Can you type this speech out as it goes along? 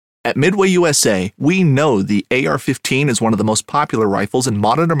At Midway USA, we know the AR-15 is one of the most popular rifles in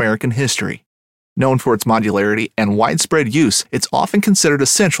modern American history. Known for its modularity and widespread use, it's often considered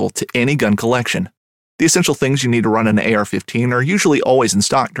essential to any gun collection. The essential things you need to run an AR-15 are usually always in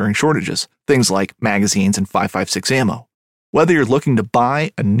stock during shortages, things like magazines and 5.56 ammo. Whether you're looking to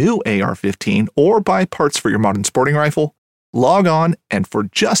buy a new AR-15 or buy parts for your modern sporting rifle, log on and for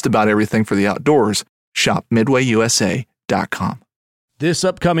just about everything for the outdoors, shop MidwayUSA.com. This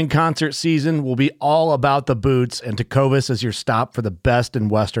upcoming concert season will be all about the boots, and Tecovas is your stop for the best in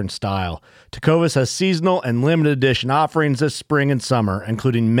Western style. Tecovas has seasonal and limited edition offerings this spring and summer,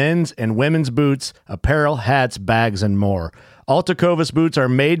 including men's and women's boots, apparel, hats, bags, and more. All Tecovas boots are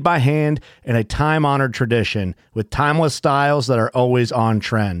made by hand in a time-honored tradition with timeless styles that are always on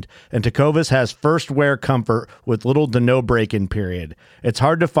trend. And Tecovas has first wear comfort with little to no break-in period. It's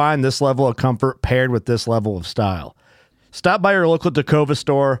hard to find this level of comfort paired with this level of style. Stop by your local Tecovas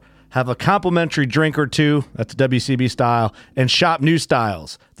store, have a complimentary drink or two, that's WCB style, and shop new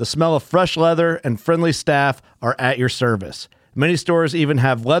styles. The smell of fresh leather and friendly staff are at your service. Many stores even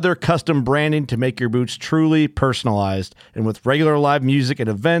have leather custom branding to make your boots truly personalized. And with regular live music and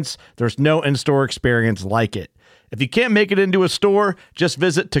events, there's no in-store experience like it. If you can't make it into a store, just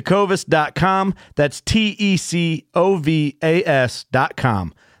visit Tecovas.com. That's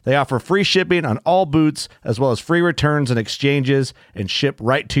TECOVAS.com. They offer free shipping on all boots, as well as free returns and exchanges, and ship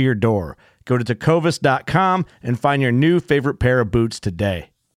right to your door. Go to Tecovas.com and find your new favorite pair of boots today.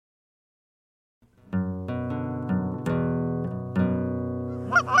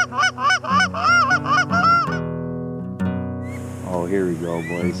 Oh, here we go,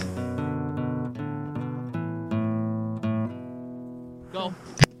 boys. Go.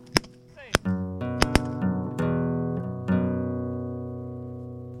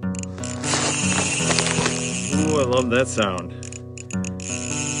 Ooh, I love that sound.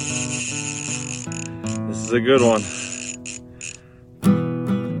 This is a good one.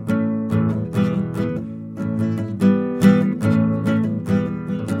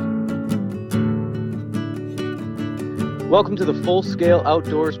 Welcome to the Full Scale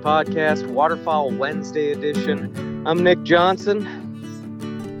Outdoors Podcast, Waterfowl Wednesday edition. I'm Nick Johnson.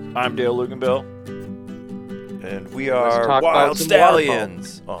 I'm Dale Luganbill. And we are Wild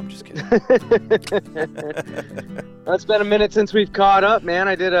Stallions. Oh, I'm just kidding. It's been a minute since we've caught up, man.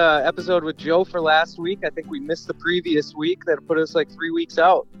 I did an episode with Joe for last week. I think we missed the previous week. That put us like 3 weeks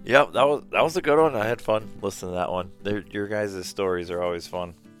out. Yep, that was a good one. I had fun listening to that one. Your guys' stories are always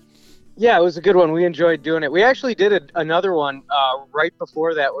fun. Yeah, it was a good one. We enjoyed doing it. We actually did another one right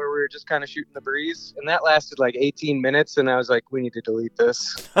before that where we were just kind of shooting the breeze, and that lasted like 18 minutes, and I was like, we need to delete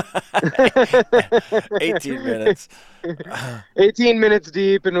this. 18 minutes. 18 minutes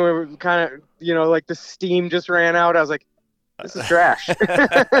deep, and we were kind of, like the steam just ran out. I was like, this is trash.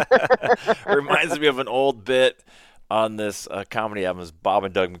 Reminds me of an old bit on this comedy album, is Bob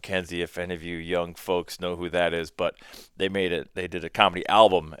and Doug McKenzie, if any of you young folks know who that is, but they did a comedy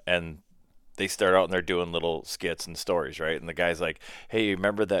album, and they start out and they're doing little skits and stories, right? And the guy's like, hey, you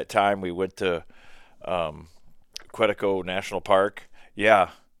remember that time we went to Quetico National Park? Yeah.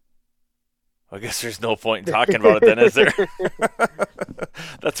 I guess there's no point in talking about it then, is there?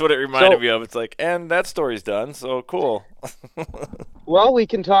 That's what it reminded me of. It's like, and that story's done, so cool. Well, we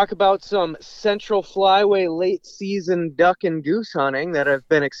can talk about some Central Flyway late season duck and goose hunting that I've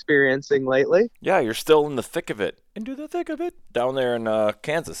been experiencing lately. Yeah, you're still in the thick of it. Into the thick of it. Down there in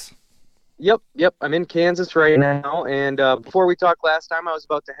Kansas. Yep. I'm in Kansas right now. And before we talked last time, I was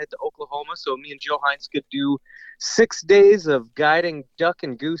about to head to Oklahoma, so me and Joe Hines could do 6 days of guiding duck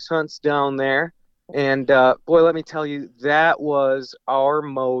and goose hunts down there. And boy, let me tell you, that was our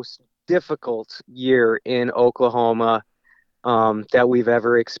most difficult year in Oklahoma that we've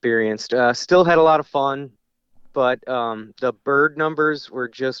ever experienced. Still had a lot of fun, but the bird numbers were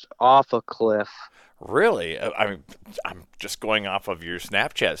just off a cliff. Really? I mean, I'm just going off of your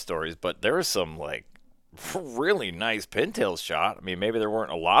Snapchat stories, but there was some like really nice pintails shot. I mean, maybe there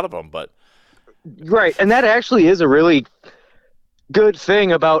weren't a lot of them, but right. And that actually is a really good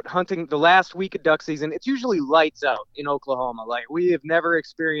thing about hunting the last week of duck season. It's usually lights out in Oklahoma. Like, we have never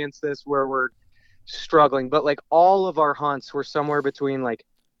experienced this where we're struggling, but like all of our hunts were somewhere between like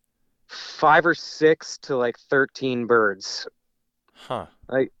 5 or 6 to like 13 birds. Huh.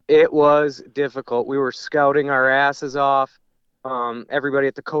 Like, it was difficult. We were scouting our asses off. Everybody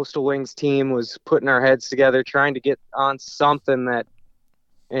at the Coastal Wings team was putting our heads together, trying to get on something that,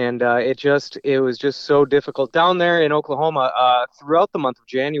 and it was just so difficult down there in Oklahoma. Throughout the month of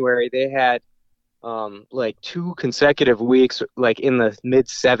January, they had like 2 consecutive weeks, like in the mid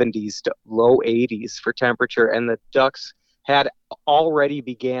 70s to low 80s for temperature, and the ducks had already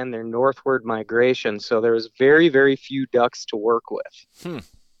began their northward migration. So there was very, very few ducks to work with,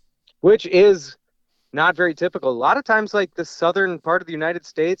 which is not very typical. A lot of times, like the southern part of the United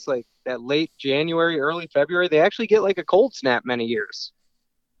States, like that late January, early February, they actually get like a cold snap many years.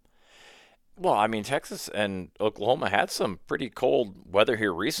 Well, I mean, Texas and Oklahoma had some pretty cold weather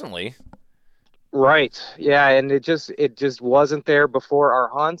here recently. Right. Yeah, and it just wasn't there before our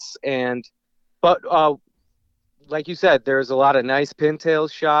hunts. But like you said, there's a lot of nice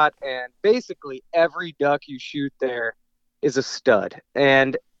pintails shot, and basically every duck you shoot there is a stud.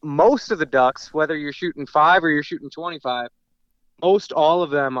 And most of the ducks, whether you're shooting 5 or you're shooting 25, most all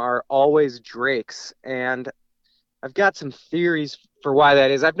of them are always drakes. And I've got some theories for why that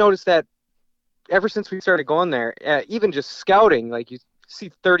is. I've noticed that ever since we started going there, even just scouting, like you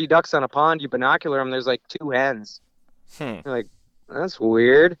see 30 ducks on a pond, you binocular them, there's like 2 hens. You're like, that's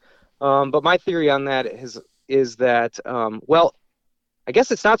weird. But my theory on that is that, well, I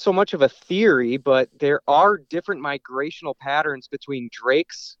guess it's not so much of a theory, but there are different migrational patterns between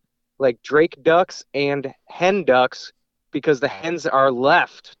drakes, like drake ducks, and hen ducks, because the hens are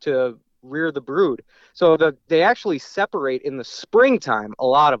left to rear the brood. So they actually separate in the springtime, a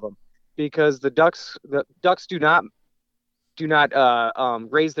lot of them, because the ducks do not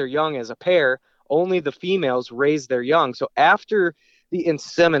raise their young as a pair. Only the females raise their young. So after the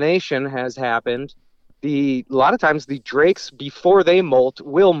insemination has happened, a lot of times the drakes, before they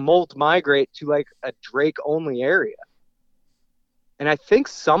will migrate to like a drake only area. And I think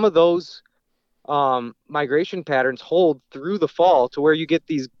some of those migration patterns hold through the fall, to where you get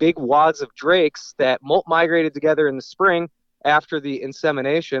these big wads of drakes that migrated together in the spring after the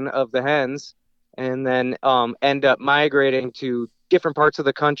insemination of the hens, and then end up migrating to different parts of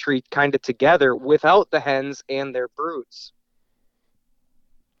the country kind of together without the hens and their broods.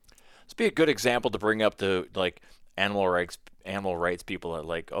 This would be a good example to bring up to like animal rights people that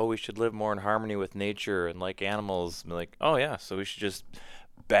like, oh, we should live more in harmony with nature and like animals. And like, oh yeah, so we should just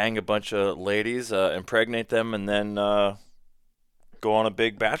bang a bunch of ladies, impregnate them, and then go on a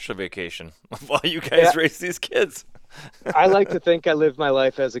big bachelor vacation while you guys raise these kids. I like to think I live my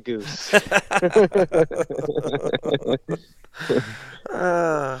life as a goose.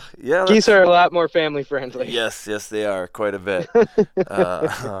 Geese are a lot more family friendly. Yes, they are quite a bit.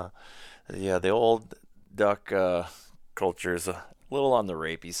 Yeah, the old duck culture is a little on the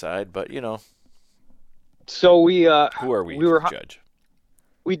rapey side, but you know. So who are we to judge?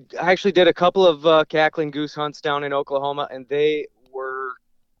 We actually did a couple of cackling goose hunts down in Oklahoma, and they were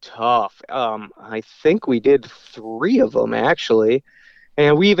tough. I think we did 3 of them actually,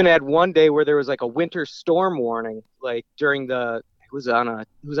 and we even had one day where there was like a winter storm warning, like during it was on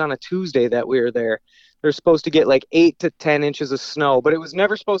a Tuesday that we were there. They're supposed to get like 8 to 10 inches of snow, but it was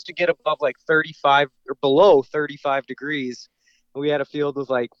never supposed to get above like 35 or below 35 degrees. And we had a field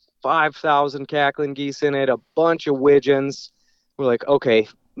with like 5,000 cackling geese in it, a bunch of widgeons. We're like, okay,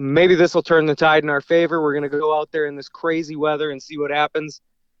 maybe this will turn the tide in our favor. We're going to go out there in this crazy weather and see what happens.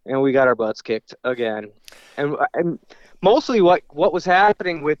 And we got our butts kicked again. And mostly what was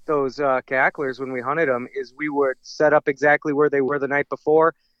happening with those cacklers when we hunted them is we would set up exactly where they were the night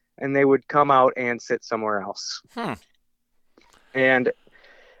before, and they would come out and sit somewhere else. And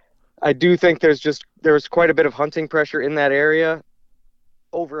I do think there's quite a bit of hunting pressure in that area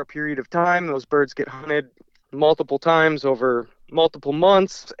over a period of time. Those birds get hunted multiple times over multiple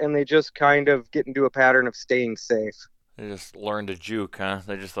months, and they just kind of get into a pattern of staying safe. They just learned to juke, huh?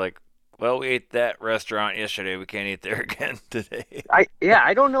 They're just like, well, we ate that restaurant yesterday. We can't eat there again today.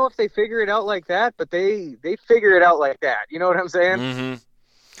 I don't know if they figure it out like that, but they figure it out like that. You know what I'm saying?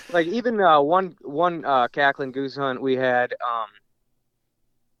 Mm-hmm. Like even one cackling goose hunt we had,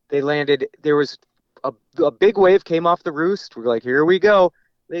 they landed. There was a big wave came off the roost. We're like, here we go.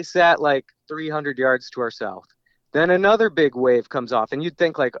 They sat like 300 yards to our south. Then another big wave comes off, and you'd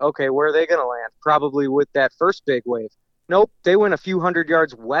think like, okay, where are they going to land? Probably with that first big wave. Nope, they went a few hundred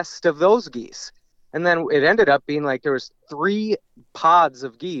yards west of those geese. And then it ended up being like there was 3 pods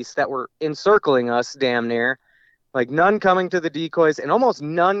of geese that were encircling us damn near, like none coming to the decoys and almost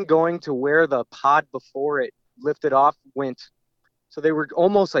none going to where the pod before it lifted off went. So they were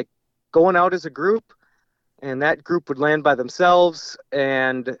almost like going out as a group, and that group would land by themselves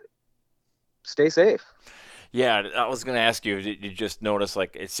and stay safe. Yeah, I was going to ask you, did you just notice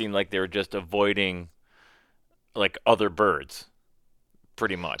like it seemed like they were just avoiding like other birds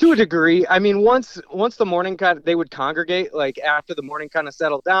pretty much? To a degree. I mean, once the morning they would congregate, like after the morning kind of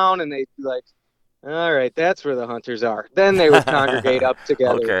settled down, and they'd be like, all right, that's where the hunters are. Then they would congregate up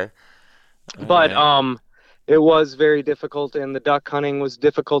together. Okay. But it was very difficult, and the duck hunting was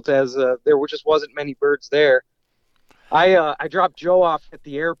difficult as there just wasn't many birds there. I dropped Joe off at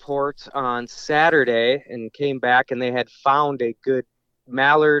the airport on Saturday and came back, and they had found a good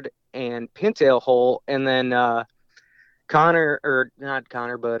mallard and pintail hole, and then Carter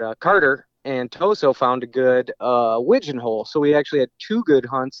and Toso found a good widgeon hole. So we actually had two good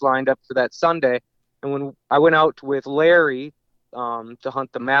hunts lined up for that Sunday. And when I went out with Larry to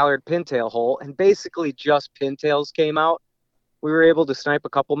hunt the mallard pintail hole, and basically just pintails came out, we were able to snipe a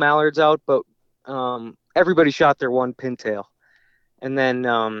couple mallards out, but everybody shot their one pintail. And then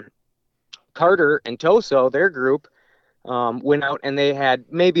Carter and Toso, their group, went out and they had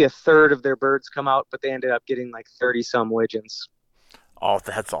maybe a third of their birds come out, but they ended up getting like 30-some widgeons. Oh,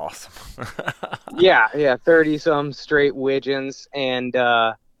 that's awesome. Yeah, 30-some straight widgeons. And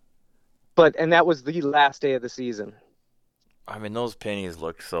that was the last day of the season. I mean, those pennies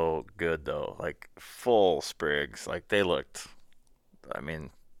looked so good, though. Like, full sprigs. Like, they looked, I mean,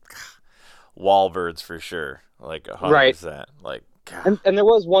 wall birds for sure. Like, 100%. Right. Like, God. And there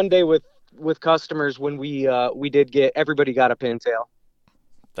was one day with customers when we did get, everybody got a pintail.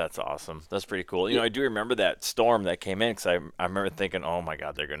 That's awesome. That's pretty cool. You know, I do remember that storm that came in because I remember thinking, oh, my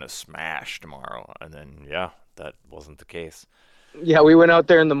God, they're going to smash tomorrow. And then, yeah, that wasn't the case. Yeah, we went out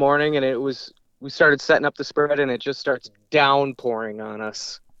there in the morning and we started setting up the spread and it just starts downpouring on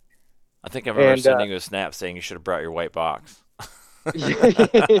us. I think I remember sending you a snap saying you should have brought your white box.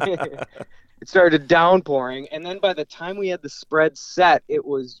 It started downpouring, and then by the time we had the spread set, it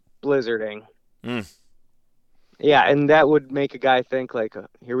was blizzarding. Yeah, and that would make a guy think like,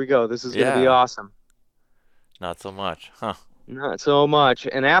 here we go, this is going to be awesome. Not so much, huh? Not so much.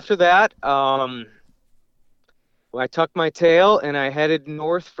 And after that, I tucked my tail and I headed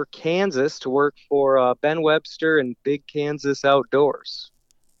north for Kansas to work for Ben Webster and Big Kansas Outdoors.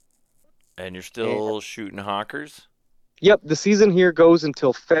 And you're still shooting hawkers? Yep, the season here goes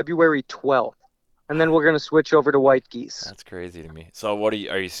until February 12th, and then we're going to switch over to white geese. That's crazy to me. So what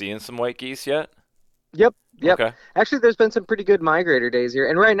are you seeing some white geese yet? Yep. Okay. Actually, there's been some pretty good migrator days here,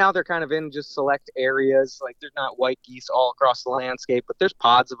 and right now they're kind of in just select areas. Like, there's not white geese all across the landscape, but there's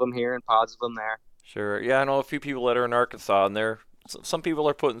pods of them here and pods of them there. Sure. Yeah, I know a few people that are in Arkansas, and some people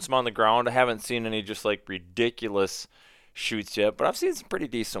are putting some on the ground. I haven't seen any just like ridiculous shoots yet, but I've seen some pretty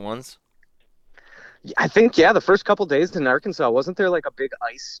decent ones. I think, the first couple days in Arkansas, wasn't there like a big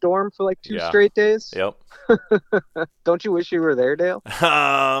ice storm for like 2 straight days? Yep. Don't you wish you were there, Dale?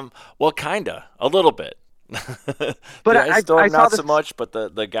 Well, kinda, a little bit. But the ice storm, I saw not so much, but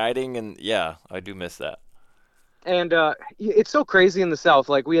the guiding, and yeah, I do miss that. And it's so crazy in the South.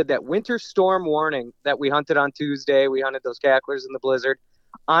 Like, we had that winter storm warning that we hunted on Tuesday. We hunted those cacklers in the blizzard.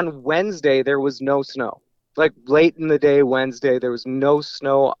 On Wednesday, there was no snow. Like, late in the day, Wednesday, there was no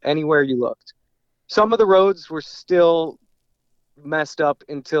snow anywhere you looked. Some of the roads were still messed up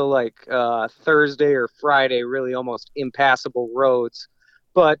until like Thursday or Friday, really almost impassable roads.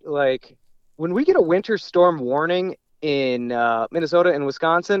 But like, when we get a winter storm warning in Minnesota and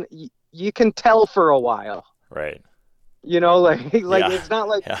Wisconsin, you can tell for a while. Right. You know, it's not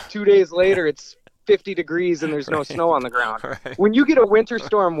like 2 days later it's 50 degrees and there's no snow on the ground. Right. When you get a winter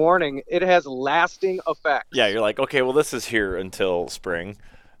storm warning, it has lasting effects. Yeah, you're like, okay, well, this is here until spring.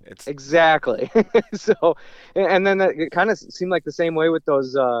 Exactly. So, and then it kind of seemed like the same way with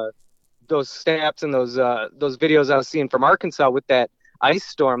those snaps and those videos I was seeing from Arkansas with that ice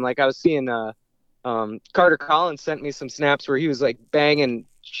storm. Like, I was seeing Carter Collins sent me some snaps where he was like banging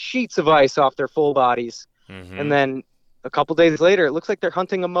sheets of ice off their full bodies. Mm-hmm. And then a couple days later, it looks like they're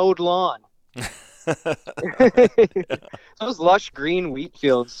hunting a mowed lawn. Those lush green wheat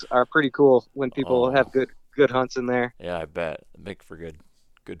fields are pretty cool when people have good hunts in there. Yeah, I bet. Make for good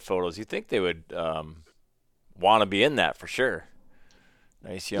photos. You think they would want to be in that for sure.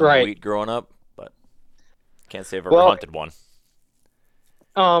 Nice young wheat growing up, but can't say I've ever hunted one.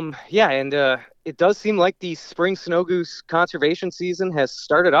 Yeah, and it does seem like the spring snow goose conservation season has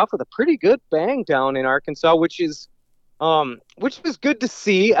started off with a pretty good bang down in Arkansas, which is good to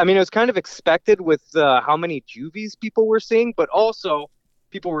see. I mean, it was kind of expected with how many juvies people were seeing, but also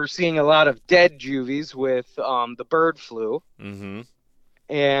people were seeing a lot of dead juvies with the bird flu. Mm-hmm.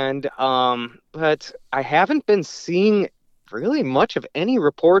 And but I haven't been seeing really much of any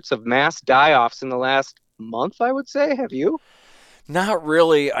reports of mass die-offs in the last month, I would say. Have you? Not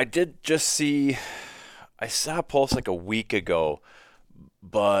really. I did just see, I saw a post like a week ago,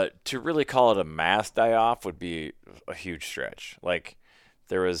 but to really call it a mass die-off would be a huge stretch. Like,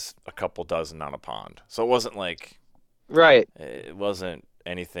 there was a couple dozen on a pond. So it wasn't like, it wasn't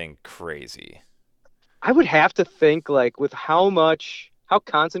anything crazy. I would have to think, like, with how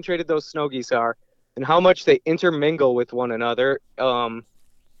concentrated those snow geese are and how much they intermingle with one another,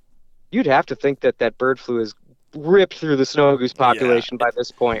 you'd have to think that bird flu is ripped through the snow goose population by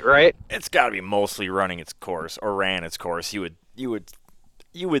this point, right? It's got to be mostly running its course or ran its course. You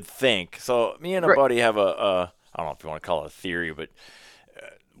would think. So me and a buddy have a I don't know if you want to call it a theory, but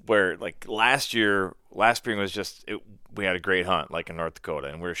where like last spring was just we had a great hunt like in North Dakota,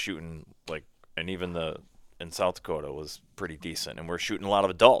 and we were shooting like, and even in South Dakota was pretty decent, and we're shooting a lot of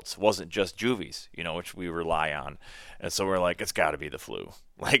adults. It wasn't just juvies, which we rely on. And so we're like, it's got to be the flu.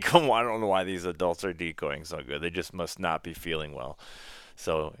 Like, I don't know why these adults are decoying so good. They just must not be feeling well.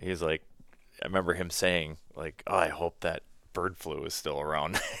 So he's like, I remember him saying like, oh, I hope that bird flu is still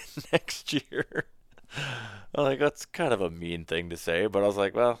around next year. I'm like, that's kind of a mean thing to say, but I was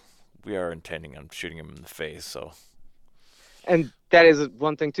like, well, we are intending on shooting him in the face, so. And that is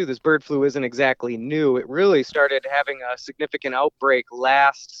one thing too. This bird flu isn't exactly new. It really started having a significant outbreak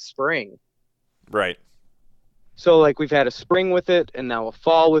last spring. Right. So like we've had a spring with it, and now a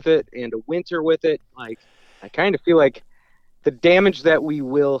fall with it, and a winter with it. Like, I kind of feel like the damage that we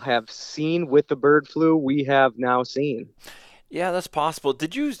will have seen with the bird flu, we have now seen. Yeah, that's possible.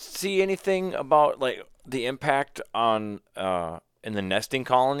 Did you see anything about like the impact on in the nesting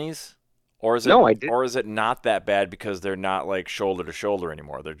colonies? Or is it No, I didn't. Or is it not that bad because they're not like shoulder to shoulder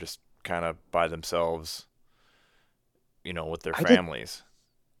anymore? They're just kind of by themselves, with their families.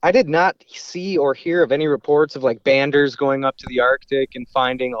 I did not see or hear of any reports of like banders going up to the Arctic and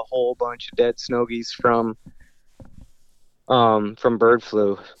finding a whole bunch of dead snow geese from bird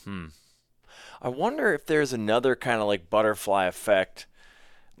flu. I wonder if there's another kind of like butterfly effect.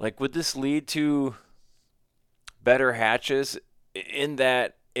 Like, would this lead to better hatches in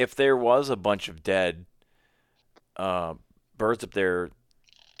that if there was a bunch of dead birds up there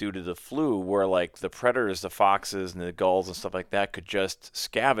due to the flu, where like the predators, the foxes and the gulls and stuff like that could just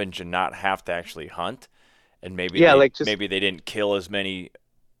scavenge and not have to actually hunt, and maybe maybe they didn't kill as many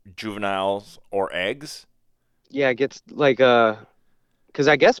juveniles or eggs. Yeah, it gets like because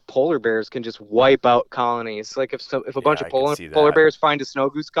I guess polar bears can just wipe out colonies. Like if a bunch of polar bears find a snow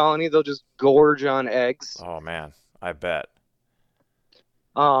goose colony, they'll just gorge on eggs. Oh man, I bet.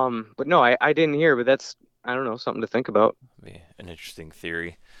 But no, I didn't hear. But that's, I don't know, something to think about. Be an interesting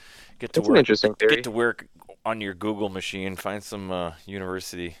theory. It's an interesting theory. Get to work on your Google machine. Find some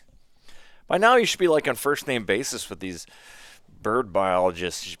university. By now, you should be like on first name basis with these bird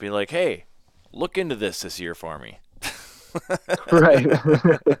biologists. You should be like, hey, look into this year for me. Right.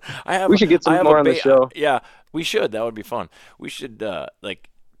 We should get some more on the show. Yeah, we should. That would be fun. We should like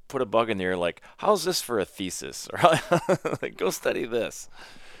put a bug in there like, how's this for a thesis? Or like, go study this.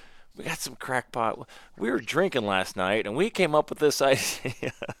 We got some crackpot. We were drinking last night, and we came up with this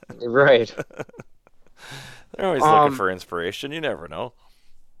idea. Right. They're always looking for inspiration. You never know.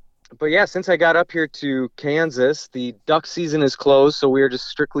 But yeah, since I got up here to Kansas, the duck season is closed, so we're just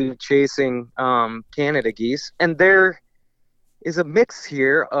strictly chasing Canada geese. And there is a mix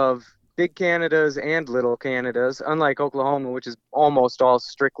here of big Canadas and little Canadas, unlike Oklahoma, which is almost all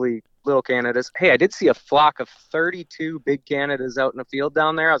strictly little Canadas. Hey, I did see a flock of 32 big Canadas out in the field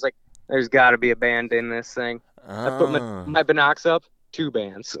down there. I was like, there's got to be a band in this thing. I put my binocs up, 2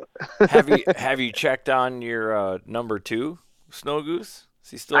 bands. Have you checked on your number 2 snow goose?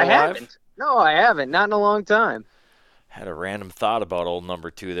 Is he still alive? I haven't. No, I haven't. Not in a long time. Had a random thought about old number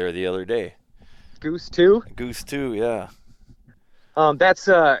 2 there the other day. Goose 2? Goose 2, yeah. That's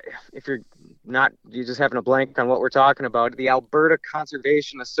if you're just having a blank on what we're talking about. The Alberta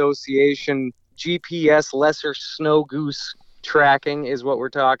Conservation Association GPS lesser snow goose tracking is what we're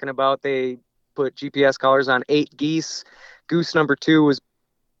talking about. They put GPS collars on 8 geese. Goose number 2 was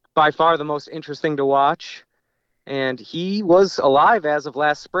by far the most interesting to watch, and he was alive as of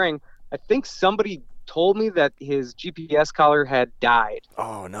last spring. I think somebody told me that his GPS collar had died.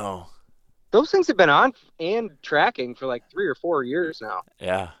 Oh no. Those things have been on and tracking for like 3 or 4 years now.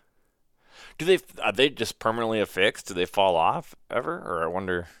 Yeah. Are they just permanently affixed? Do they fall off ever? Or I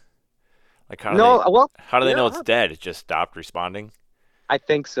wonder, like, how do they know it's dead? It just stopped responding? I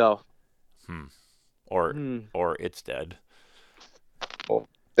think so. Or it's dead. Well,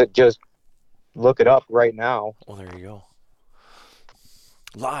 just look it up right now. Well, there you go.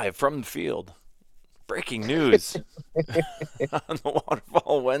 Live from the field. Breaking news on the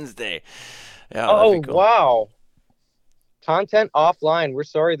Waterfall Wednesday. Yeah. Oh, cool. Wow. Content offline. We're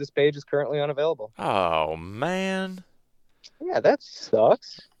sorry this page is currently unavailable. Oh, man. Yeah, that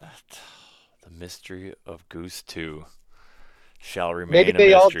sucks. The mystery of Goose 2 shall remain a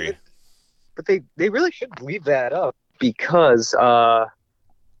mystery. All did, but they really should leave that up because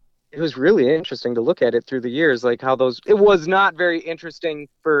it was really interesting to look at it through the years, like how it was not very interesting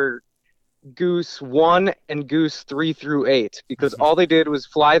for Goose 1 and Goose 3 through 8 because all they did was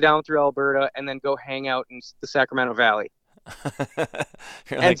fly down through Alberta and then go hang out in the Sacramento Valley.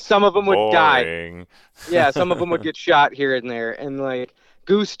 And some of them would die. Yeah, some of them would get shot here and there. And like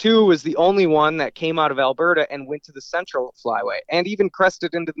Goose 2 was the only one that came out of Alberta and went to the Central Flyway and even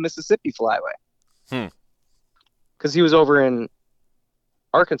crested into the Mississippi Flyway. Because he was over in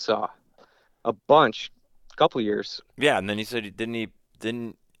Arkansas a couple years. Yeah, and then he said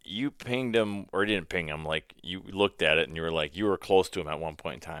didn't you pinged him, or didn't ping him, like you looked at it and you were like, you were close to him at one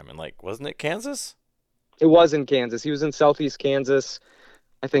point in time, and like, wasn't it Kansas? It was in Kansas. He was in southeast Kansas,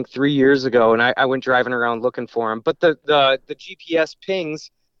 I think 3 years ago, and I went driving around looking for him. But the GPS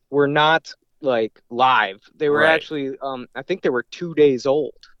pings were not like live. They were actually, I think they were 2 days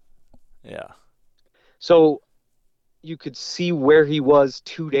old. Yeah. So you could see where he was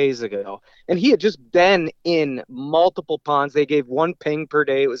 2 days ago. And he had just been in multiple ponds. They gave one ping per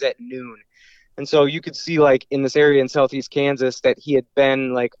day. It was at noon. And so you could see like in this area in southeast Kansas that he had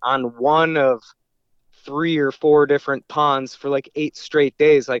been like on one of 3 or 4 different ponds for like 8 straight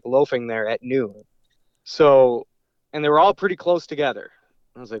days, like loafing there at noon. So, and they were all pretty close together.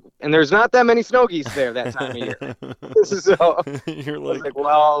 I was like, and there's not that many snow geese there that time of year. So You're I was like,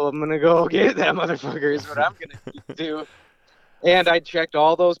 well, I'm going to go get that motherfucker is what I'm going to do. And I checked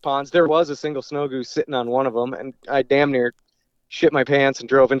all those ponds. There was a single snow goose sitting on one of them, and I damn near shit my pants and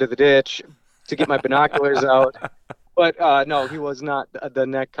drove into the ditch to get my binoculars out. But no, he was not the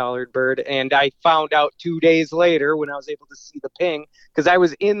neck-collared bird. And I found out 2 days later when I was able to see the ping, because I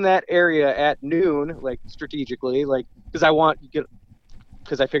was in that area at noon, like strategically, like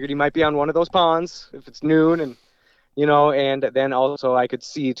because I figured he might be on one of those ponds if it's noon, and and then also I could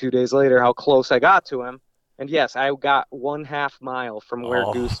see 2 days later how close I got to him. And yes, I got 1/2 mile from where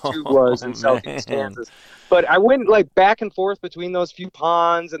Goose 2 was in southeast Kansas. But I went like back and forth between those few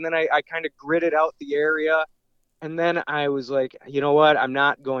ponds, and then I kind of gridded out the area. And then I was like, you know what? I'm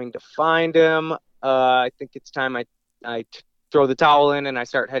not going to find him. I think it's time I throw the towel in and I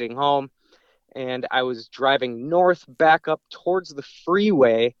start heading home. And I was driving north back up towards the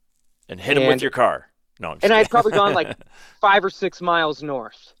freeway. And hit him with your car. No, and I'd probably gone like 5 or 6 miles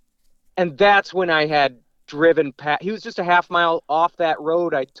north. And that's when I had driven past. He was just a 1/2 mile off that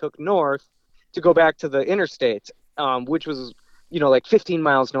road I took north to go back to the interstate, which was, like 15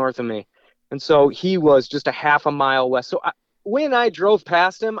 miles north of me. And so he was just a 1/2 mile west. So when I drove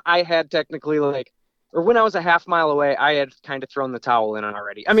past him, I had technically when I was a 1/2 mile away, I had kind of thrown the towel in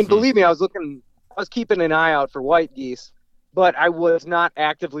already. I mean, believe me, I was keeping an eye out for white geese, but I was not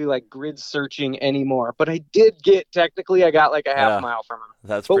actively like grid searching anymore. But I did I got like a 1/2 mile from him.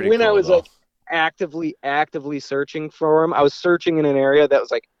 That's but pretty when cool, I was though. like actively searching for him, I was searching in an area that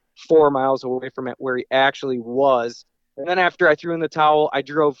was like 4 miles away from it where he actually was. And then after I threw in the towel, I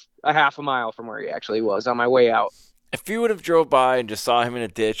drove a 1/2 mile from where he actually was on my way out. If you would have drove by and just saw him in a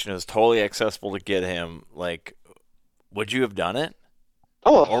ditch and it was totally accessible to get him, like, would you have done it?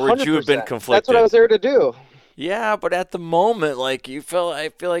 Oh, 100%. Or would you have been conflicted? That's what I was there to do. Yeah, but at the moment, like, I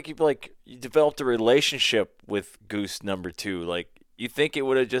feel like you developed a relationship with Goose number 2. Like, you think it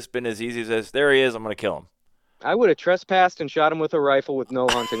would have just been as easy as, there he is, I'm going to kill him. I would have trespassed and shot him with a rifle with no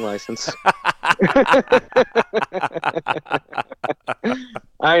hunting license.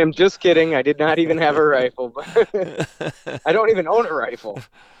 I am just kidding. I did not even have a rifle. I don't even own a rifle.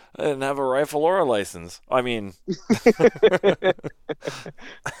 I didn't have a rifle or a license. I mean...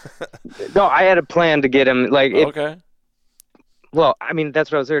 No, I had a plan to get him. Okay. Well, I mean,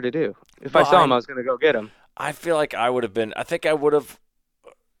 that's what I was there to do. If I saw him, I was going to go get him. I feel like I think I would have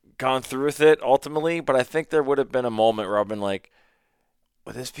gone through with it ultimately, but I think there would have been a moment where I've been like,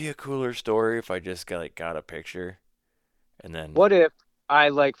 would this be a cooler story if I just got a picture? And then what if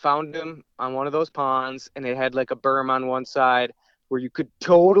I found him on one of those ponds and it had like a berm on one side where you could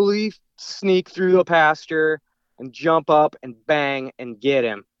totally sneak through the pasture and jump up and bang and get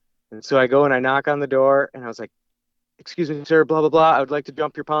him. And so I go and I knock on the door and I was like, excuse me, sir, blah, blah, blah. I would like to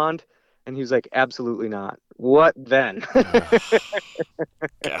jump your pond. And he was like, absolutely not. What then?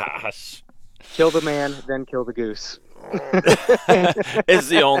 Gosh. Kill the man, then kill the goose. Is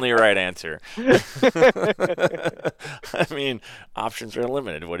the only right answer. I mean, options are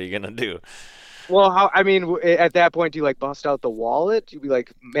limited. What are you going to do? Well, at that point, do you bust out the wallet? Do you be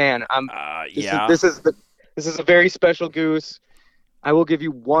like, man, this is a very special goose. I will give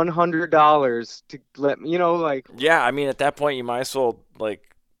you $100 to let me, Yeah, I mean, at that point, you might as well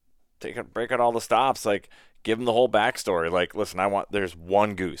break out all the stops, give them the whole backstory. Listen, there's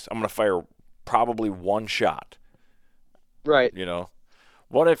one goose. I'm gonna fire probably one shot. Right.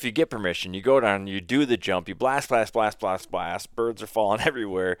 What if you get permission? You go down, you do the jump, you blast. Birds are falling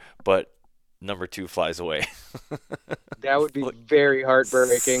everywhere, but number 2 flies away. That would be very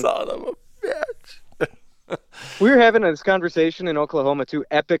heartbreaking. Son of a bitch. We were having this conversation in Oklahoma, 2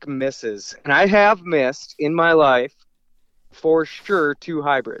 epic misses. And I have missed in my life, for sure, 2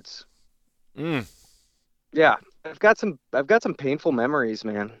 hybrids. Yeah. I've got some painful memories,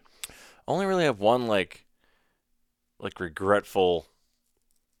 man. Only really have one like regretful.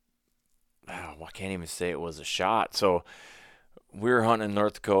 Oh, I can't even say it was a shot. So we were hunting in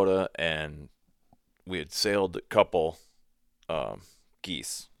North Dakota, and we had sailed a couple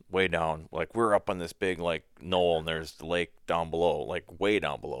geese way down. Like, we're up on this big like knoll, and there's the lake down below, like way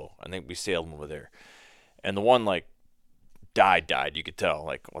down below. I think we sailed them over there, and the one like died. You could tell,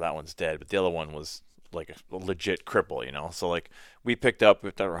 like, well, that one's dead, but the other one was like a legit cripple, you know. So like, we picked up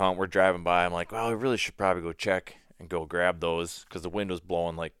with our hunt. We're driving by. I'm like, well, we really should probably go check and go grab those, because the wind was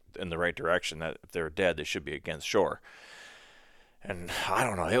blowing like in the right direction, that if they were dead, they should be against shore. And I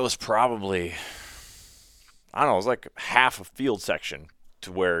don't know, it was probably, I don't know, it was like half a field section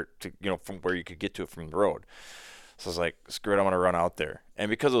from where you could get to it from the road. So I was like, screw it, I'm going to run out there. And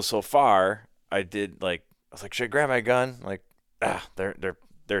because it was so far, I was like, should I grab my gun? Like,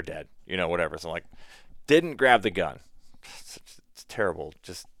 they're dead, you know, whatever. So I'm like, didn't grab the gun. It's terrible,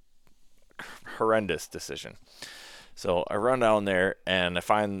 just horrendous decision. So I run down there, and I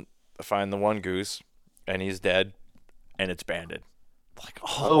find the one goose, and he's dead, and it's banded. Like,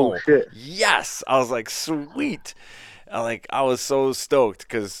 oh shit. Yes. I was like, sweet. I was so stoked,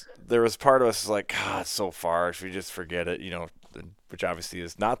 because there was part of us like, God, it's so far. Should we just forget it? You know, which obviously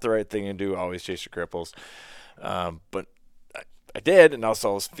is not the right thing to do. Always chase your cripples. But I did, and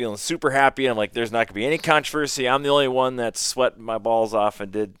also I was feeling super happy. And I'm like, there's not going to be any controversy. I'm the only one that sweating my balls off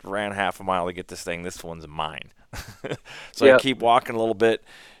and ran half a mile to get this thing. This one's mine. So yep. I keep walking a little bit,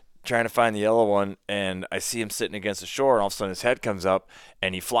 trying to find the yellow one, and I see him sitting against the shore, and all of a sudden his head comes up,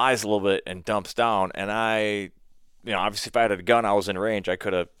 and he flies a little bit and dumps down. And obviously if I had a gun, I was in range, I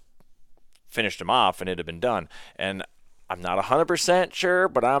could have finished him off, and it'd have been done. And I'm not 100% sure,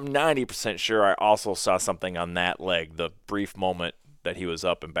 but I'm 90% sure I also saw something on that leg, the brief moment that he was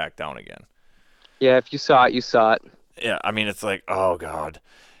up and back down again. Yeah, if you saw it, you saw it. Yeah, I mean, it's like, oh, God.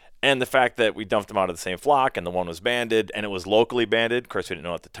 And the fact that we dumped them out of the same flock, and the one was banded, and it was locally banded. Of course, we didn't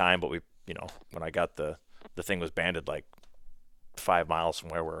know at the time, but when I got the thing was banded like 5 miles from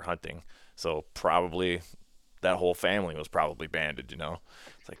where we were hunting. So probably that whole family was probably banded, you know.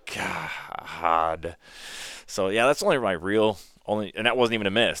 It's like, God. So, yeah, that's only my and that wasn't even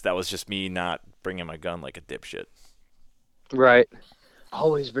a miss. That was just me not bringing my gun like a dipshit. Right.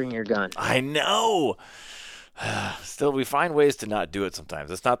 Always bring your gun. I know. Still, we find ways to not do it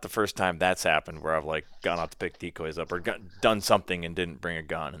sometimes. It's not the first time that's happened where I've like gone out to pick decoys up or done something and didn't bring a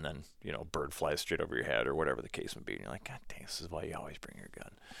gun, and then bird flies straight over your head or whatever the case may be. And you're like, God dang, this is why you always bring your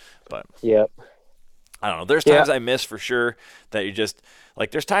gun. But yep. I don't know. There's times I miss for sure that you just like.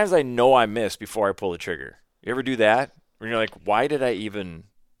 There's times I know I miss before I pull the trigger. You ever do that? Where you're like, why did I even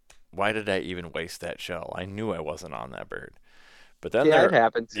waste that shell? I knew I wasn't on that bird. But then it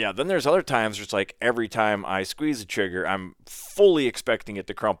happens. Yeah, then there's other times where it's like every time I squeeze the trigger, I'm fully expecting it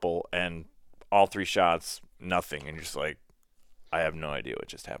to crumple, and all 3 shots, nothing. And you're just like, I have no idea what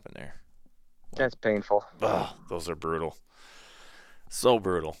just happened there. That's painful. Oh, those are brutal. So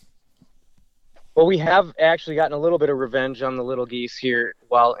brutal. Well, we have actually gotten a little bit of revenge on the little geese here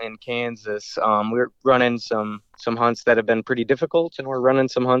while in Kansas. We're running some hunts that have been pretty difficult, and we're running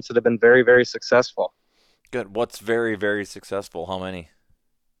some hunts that have been very, very successful. Good. What's very, very successful? How many?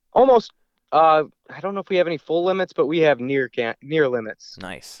 Almost. I don't know if we have any full limits, but we have near limits.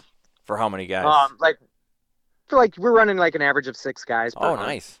 Nice. For how many guys? We're running like an average of 6 guys per hunt.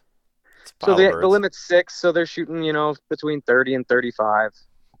 Nice. So the limit's 6, so they're shooting, between 30 and 35.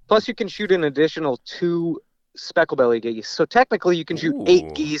 Plus, you can shoot an additional 2 specklebelly geese. So technically, you can shoot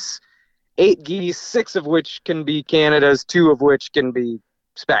 8 geese. 8 geese, 6 of which can be Canadas, 2 of which can be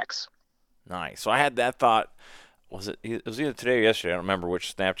specks. Nice. So I had that thought. It was either today or yesterday. I don't remember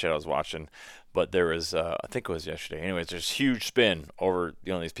which Snapchat I was watching, but there was, I think it was yesterday. Anyways, there's huge spin over,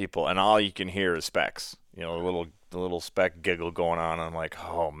 these people, and all you can hear is specks. The little speck giggle going on. I'm like,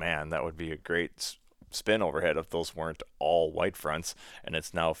 oh man, that would be a great spin overhead if those weren't all white fronts. And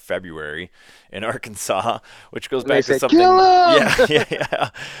it's now February in Arkansas, which goes back to something. Kill 'em! Yeah.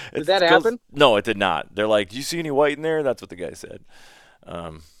 Did that happen? No, it did not. They're like, do you see any white in there? That's what the guy said.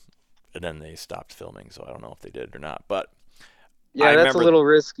 And then they stopped filming, so I don't know if they did or not. But yeah, that's a little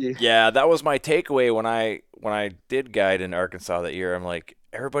risky. Yeah, that was my takeaway when I did guide in Arkansas that year. I'm like,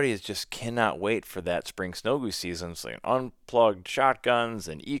 everybody just cannot wait for that spring snow goose season. So unplugged shotguns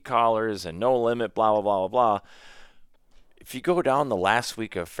and e-collars and no limit, blah, blah, blah, blah, blah. if you go down the last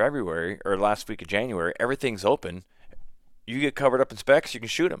week of February or last week of January, everything's open. You get covered up in specs, you can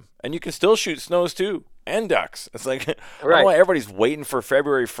shoot them. And you can still shoot snows too, and ducks. It's like, I don't know why everybody's waiting for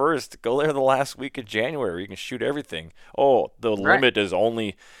February 1st. Go there the last week of January. You can shoot everything. Oh, the limit is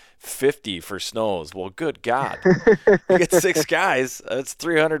only 50 for snows. Well, good God. You get 6 guys, that's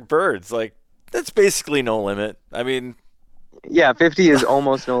 300 birds. Like, that's basically no limit. I mean, yeah, 50 is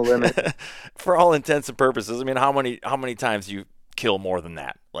almost no limit. For all intents and purposes. I mean, how many times you kill more than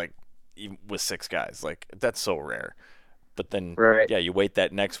that? Like, with 6 guys. Like, that's so rare. But then, yeah, you wait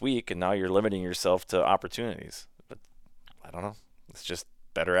that next week, and now you're limiting yourself to opportunities. But I don't know. It's just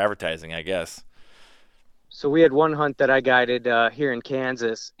better advertising, I guess. So we had one hunt that I guided here in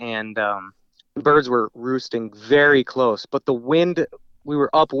Kansas, and birds were roosting very close. But the wind, we were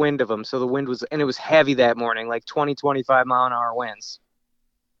upwind of them, so the wind was, and it was heavy that morning, like 20, 25 mile an hour winds,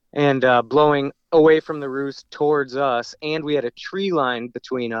 and blowing away from the roost towards us. And we had a tree line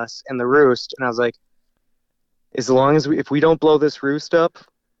between us and the roost, and I was like, as long as if we don't blow this roost up,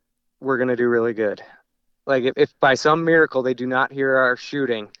 we're going to do really good. Like if by some miracle they do not hear our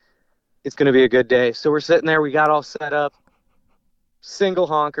shooting, it's going to be a good day. So we're sitting there, we got all set up. Single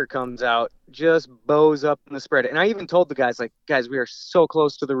honker comes out, just bows up in the spread. And I even told the guys, like, guys, we are so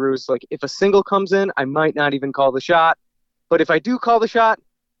close to the roost. Like, if a single comes in, I might not even call the shot. But if I do call the shot,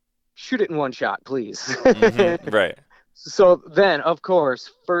 shoot it in one shot, please. Mm-hmm. Right. So then, of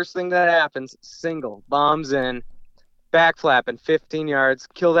course, first thing that happens, single, bombs in, back flapping, 15 yards,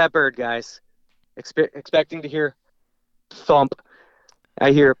 kill that bird, guys. Expecting to hear thump.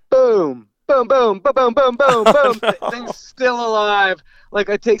 I hear boom, boom, boom, boom, boom, boom, boom, boom. Thing's still alive. Like,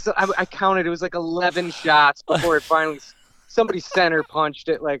 I counted, it was like 11 shots before it finally, somebody center punched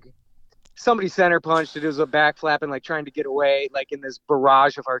it. It was a back flapping, like trying to get away, like in this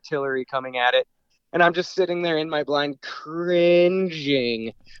barrage of artillery coming at it. And I'm just sitting there in my blind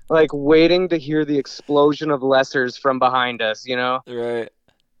cringing, like waiting to hear the explosion of lessers from behind us, you know? Right.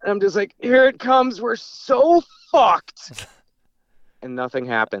 And I'm just like, here it comes. We're so fucked. And nothing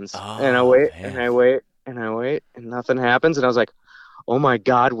happens. And I wait, man. and I wait, and I wait, and nothing happens. And I was like, oh my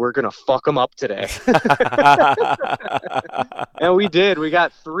God, we're going to fuck them up today. And we did. We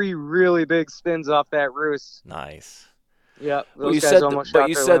got 3 really big spins off that roost. Nice. Yeah, you said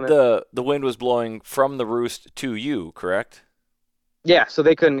the wind was blowing from the roost to you, correct? Yeah, so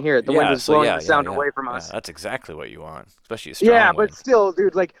they couldn't hear it. The wind was blowing the sound away from us. That's exactly what you want, especially a strong wind. But still,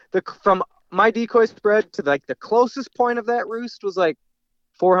 dude, like from my decoy spread to like the closest point of that roost was like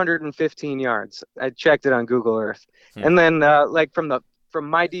 415 yards. I checked it on Google Earth, and then like from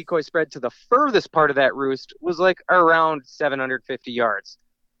my decoy spread to the furthest part of that roost was like around 750 yards.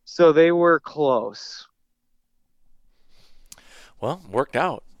 So they were close. Well, worked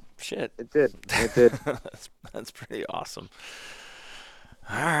out. Shit. It did. That's pretty awesome.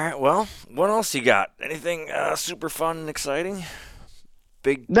 All right. Well, what else you got? Anything super fun and exciting?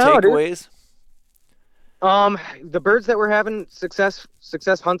 Big takeaways? The birds that we're having success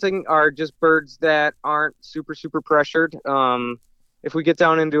hunting are just birds that aren't super, super pressured. If we get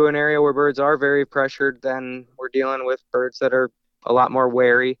down into an area where birds are very pressured, then we're dealing with birds that are a lot more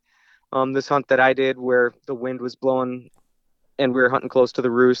wary. This hunt that I did where the wind was blowing and we were hunting close to the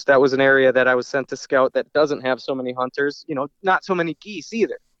roost, that was an area that I was sent to scout that doesn't have so many hunters, not so many geese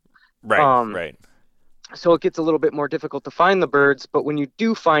either. Right. So it gets a little bit more difficult to find the birds, but when you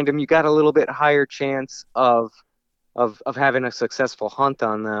do find them, you got a little bit higher chance of having a successful hunt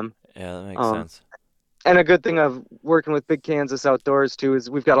on them. Yeah, that makes sense. And a good thing of working with Big Kansas Outdoors too is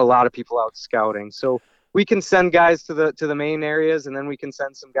we've got a lot of people out scouting. So we can send guys to the main areas, and then we can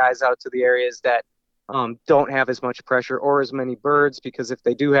send some guys out to the areas that don't have as much pressure or as many birds, because if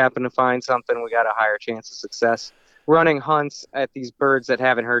they do happen to find something, we got a higher chance of success running hunts at these birds that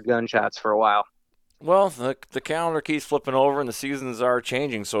haven't heard gunshots for a while. Well, the calendar keeps flipping over and the seasons are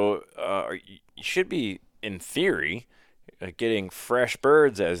changing, so you should be, in theory, getting fresh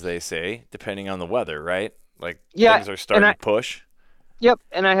birds, as they say, depending on the weather, right? Like, things are starting to push. Yep,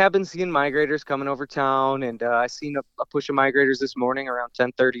 and I have been seeing migrators coming over town, and I seen a push of migrators this morning around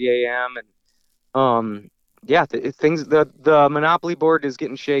 10:30 a.m. And the Monopoly board is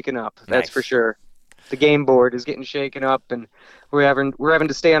getting shaken up. That's for sure. The game board is getting shaken up, and we're having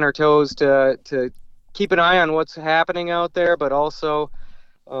to stay on our toes to keep an eye on what's happening out there. But also,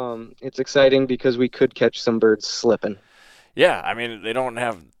 it's exciting because we could catch some birds slipping. Yeah, I mean, they don't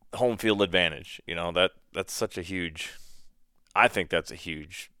have home field advantage. That's such a huge. I think that's a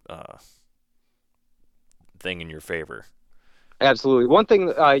huge thing in your favor. Absolutely. One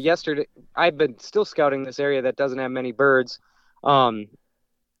thing yesterday, I've been still scouting this area that doesn't have many birds, but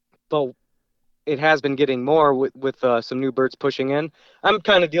it has been getting more with some new birds pushing in. I'm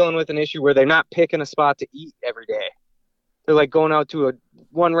kind of dealing with an issue where they're not picking a spot to eat every day. They're like going out to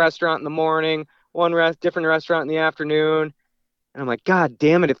one restaurant in the morning, different restaurant in the afternoon. And I'm like, God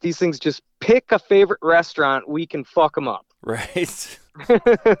damn it. If these things just pick a favorite restaurant, we can fuck them up. Right.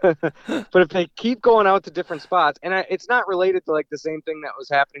 But if they keep going out to different spots, and it's not related to like the same thing that was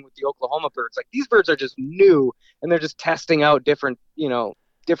happening with the Oklahoma birds. Like these birds are just new and they're just testing out different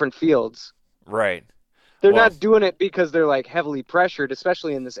fields. Right. They're not doing it because they're like heavily pressured,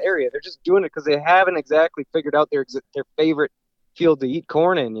 especially in this area. They're just doing it because they haven't exactly figured out their favorite field to eat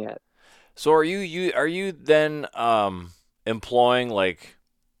corn in yet. So are you then employing like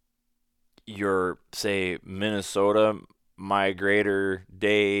your, say, Minnesota migrator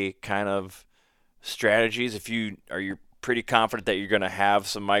day kind of strategies? Are you pretty confident that you're going to have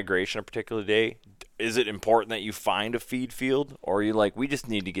some migration a particular day? Is it important that you find a feed field, or are you like, we just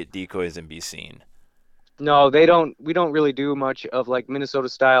need to get decoys and be seen? No, they don't. We don't really do much of like Minnesota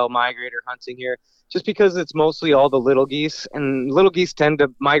style migrator hunting here, just because it's mostly all the little geese, and little geese tend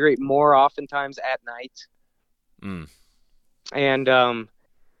to migrate more oftentimes at night. And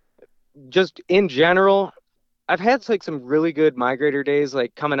just in general, I've had like some really good migrator days,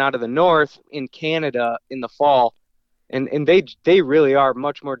 like coming out of the north in Canada in the fall, and they really are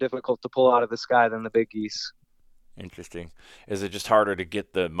much more difficult to pull out of the sky than the big geese. Interesting. Is it just harder to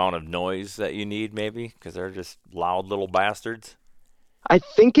get the amount of noise that you need, maybe, because they're just loud little bastards? I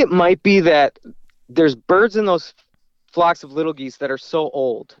think it might be that there's birds in those flocks of little geese that are so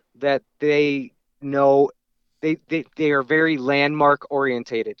old that they know they are very landmark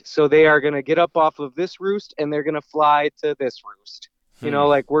orientated. So they are going to get up off of this roost and they're going to fly to this roost. You know,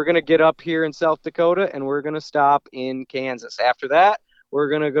 like we're going to get up here in South Dakota and we're going to stop in Kansas. After that, we're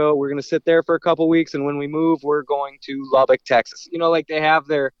going to sit there for a couple weeks. And when we move, we're going to Lubbock, Texas. You know, like they have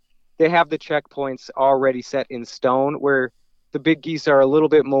the checkpoints already set in stone, where the big geese are a little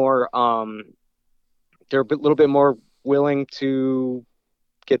bit more, they're a little bit more willing to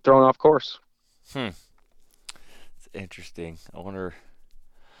get thrown off course. It's interesting. I wonder.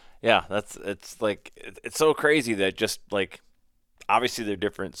 Yeah, it's so crazy that just like, obviously they're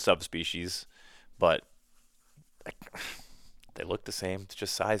different subspecies, but they look the same. It's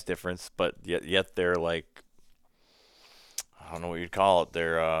just size difference, but yet they're like, I don't know what you'd call it.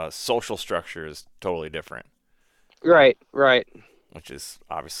 Their social structure is totally different. Right. Which is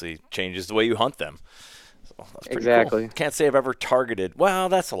obviously changes the way you hunt them. So that's pretty exactly cool. Can't say I've ever targeted. Well,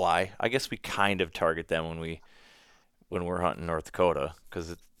 that's a lie. I guess we kind of target them when we're hunting North Dakota,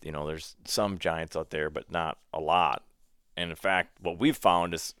 because there's some giants out there, but not a lot. And in fact, what we've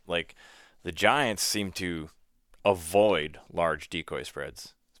found is like the giants seem to avoid large decoy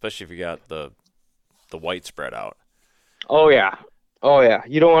spreads, especially if you got the white spread out. Oh yeah.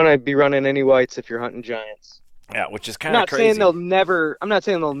 You don't want to be running any whites if you're hunting giants. Yeah, which is kind of crazy. I'm not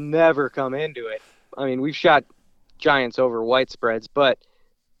saying they'll never come into it. I mean, we've shot giants over white spreads, but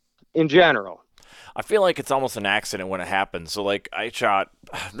in general, I feel like it's almost an accident when it happens. So like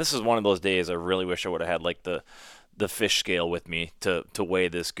this is one of those days I really wish I would have had like the fish scale with me to weigh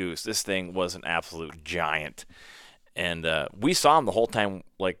this goose. This thing was an absolute giant. And we saw him the whole time.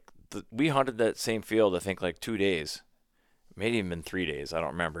 Like we hunted that same field, I think like 2 days, maybe even been 3 days. I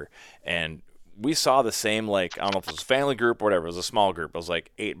don't remember. And we saw the same, like, I don't know if it was a family group or whatever. It was a small group. It was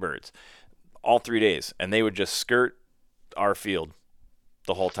like 8 birds all 3 days. And they would just skirt our field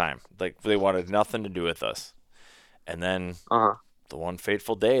the whole time. Like they wanted nothing to do with us. And then the one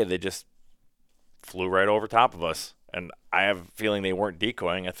fateful day, they just flew right over top of us. And I have a feeling they weren't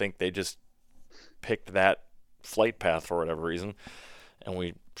decoying. I think they just picked that flight path for whatever reason. And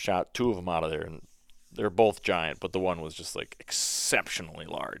we shot 2 of them out of there. And they're both giant, but the one was just like exceptionally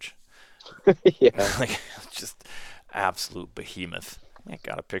large. Yeah. Like just absolute behemoth. I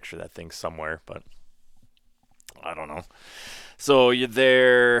got a picture of that thing somewhere, but I don't know. So you're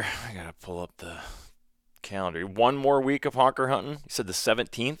there. I got to pull up the calendar. 1 more week of honker hunting. You said the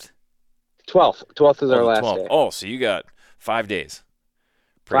 17th? 12th is our last day. Oh, so you got 5 days.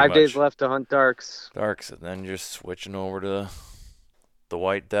 5 days left to hunt darks. And then you're switching over to the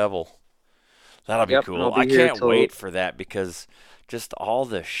White Devil. That'll be cool. I can't wait for that, because just all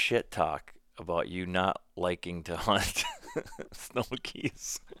the shit talk about you not liking to hunt snow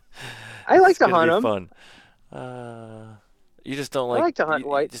geese. I like to hunt them. Fun. You just don't like. I like to hunt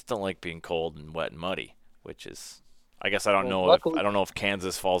white. You just don't like being cold and wet and muddy, which is, I guess I don't know if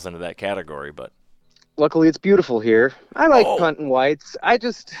Kansas falls into that category, but luckily it's beautiful here. I like hunting whites. I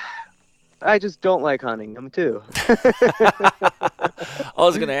just don't like hunting them too. I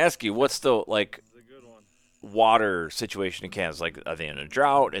was gonna ask you, what's the like? water situation in Kansas? Like, are they in a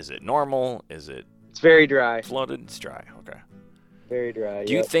drought? Is it normal? Is it It's very dry. flooded? It's dry. Okay. Very dry.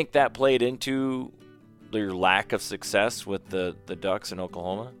 Do you think that played into your lack of success with the Ducks in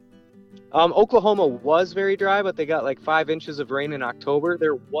Oklahoma? Oklahoma was very dry, but they got like 5 inches of rain in October.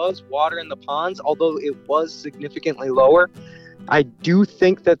 There was water in the ponds, although it was significantly lower. I do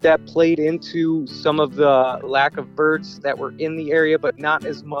think that played into some of the lack of birds that were in the area, but not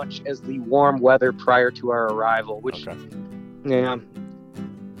as much as the warm weather prior to our arrival, which, yeah.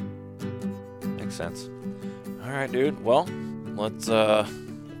 Makes sense. All right, dude. Well, let's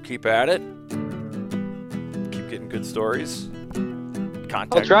keep at it. Keep getting good stories.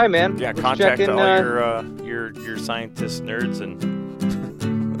 Contact. I'll try, man. Yeah, Let's contact check in, all your scientist nerds and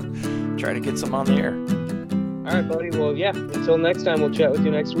try to get some on the air. All right, buddy. Well, yeah. Until next time, we'll chat with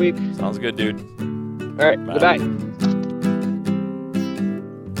you next week. Sounds good, dude. All right. Bye. Goodbye.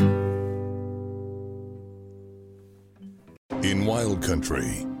 In Wild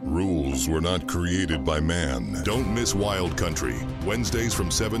Country, rules were not created by man. Don't miss Wild Country, Wednesdays from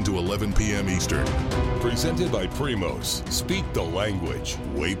 7 to 11 p.m. Eastern. Presented by Primos. Speak the language.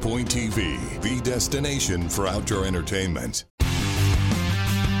 Waypoint TV, the destination for outdoor entertainment.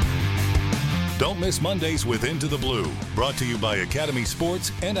 Don't miss Mondays with Into the Blue, brought to you by Academy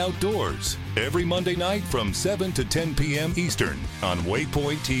Sports and Outdoors. Every Monday night from 7 to 10 p.m. Eastern on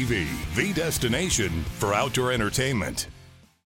Waypoint TV, the destination for outdoor entertainment.